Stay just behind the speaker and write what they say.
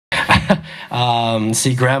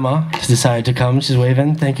See, Grandma has decided to come. She's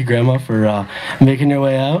waving. Thank you, Grandma, for making your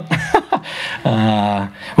way out.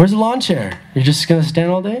 Where's the lawn chair? You're just gonna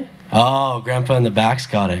stand all day? Oh, Grandpa in the back's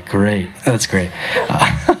got it. Great. That's great.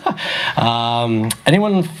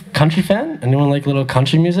 Anyone country fan? Anyone like little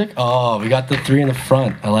country music? Oh, we got the three in the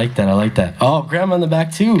front. I like that. I like that. Oh, Grandma in the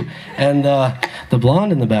back too, and the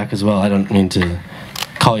blonde in the back as well. I don't mean to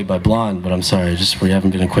call you by blonde, but I'm sorry, just we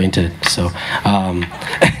haven't been acquainted. So,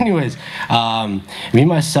 anyways, me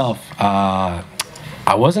myself,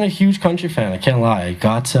 I wasn't a huge country fan, I can't lie. It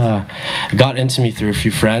got into me through a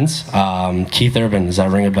few friends. Keith Urban, does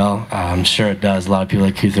that ring a bell? I'm sure it does. A lot of people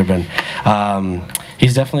like Keith Urban.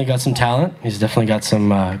 He's definitely got some talent. He's definitely got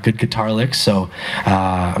some good guitar licks, so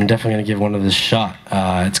I'm definitely gonna give one of this a shot.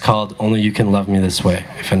 It's called Only You Can Love Me This Way,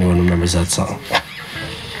 if anyone remembers that song.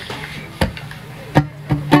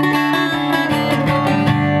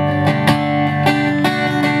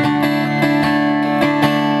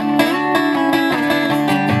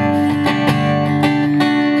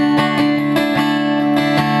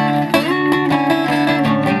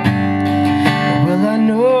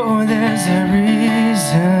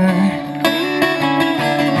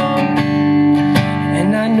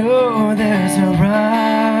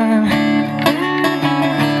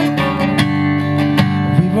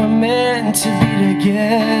 To be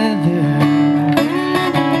together,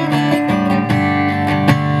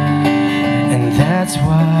 and that's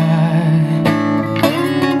why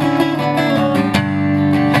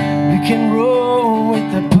we can roll with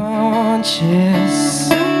the punches,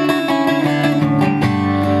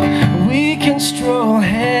 we can stroll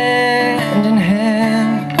hand in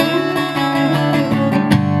hand,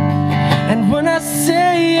 and when I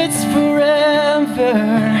say it's forever,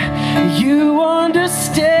 you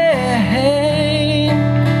understand.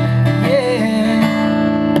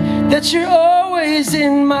 That you're always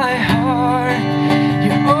in my heart,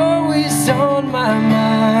 you're always on my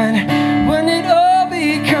mind. When it all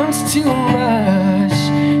becomes too much,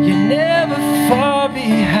 you're never far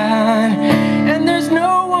behind. And there's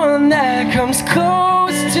no one that comes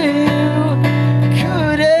close to you,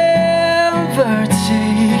 could ever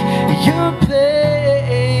take your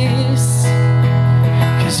place.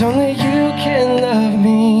 'Cause only you can love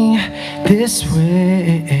me this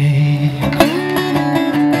way.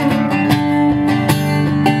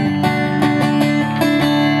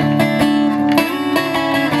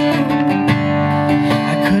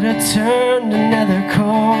 Turned another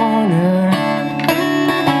corner,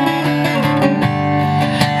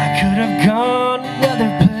 I could have gone another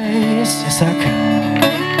place, yes I could.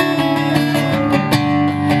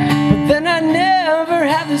 But then I never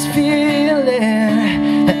had this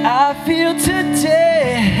feeling that I feel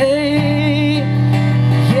today.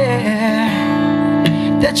 Yeah,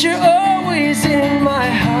 that you're always in my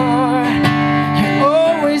heart, you're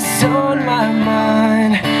always on my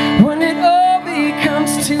mind. When it all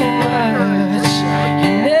becomes too much,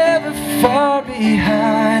 you're never far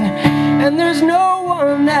behind. And there's no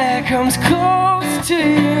one that comes close to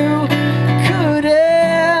you, could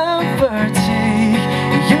ever take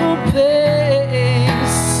your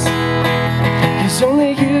place. 'Cause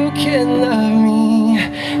only you can love me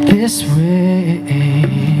this way.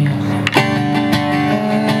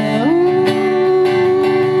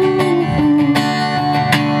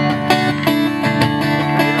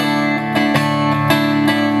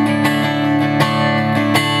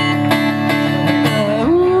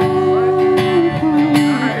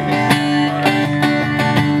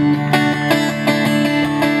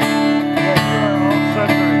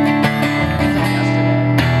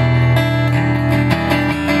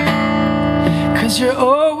 You're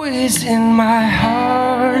always in my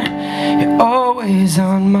heart, you're always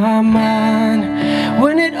on my mind.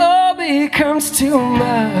 When it all becomes too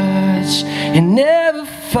much, you're never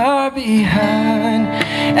far behind.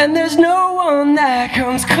 And there's no one that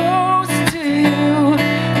comes close to you,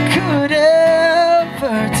 could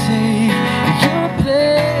ever take your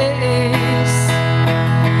place.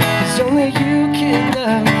 'Cause only you can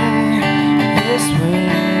love me this way.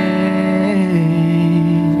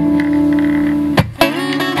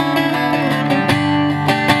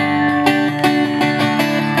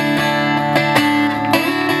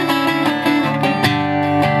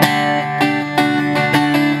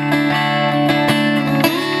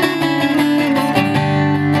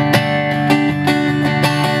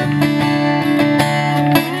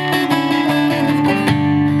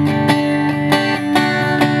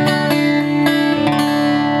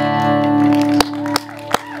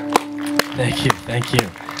 Thank you.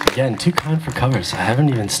 Again, too kind for covers. I haven't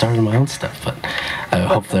even started my own stuff, but I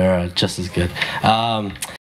hope they're just as good.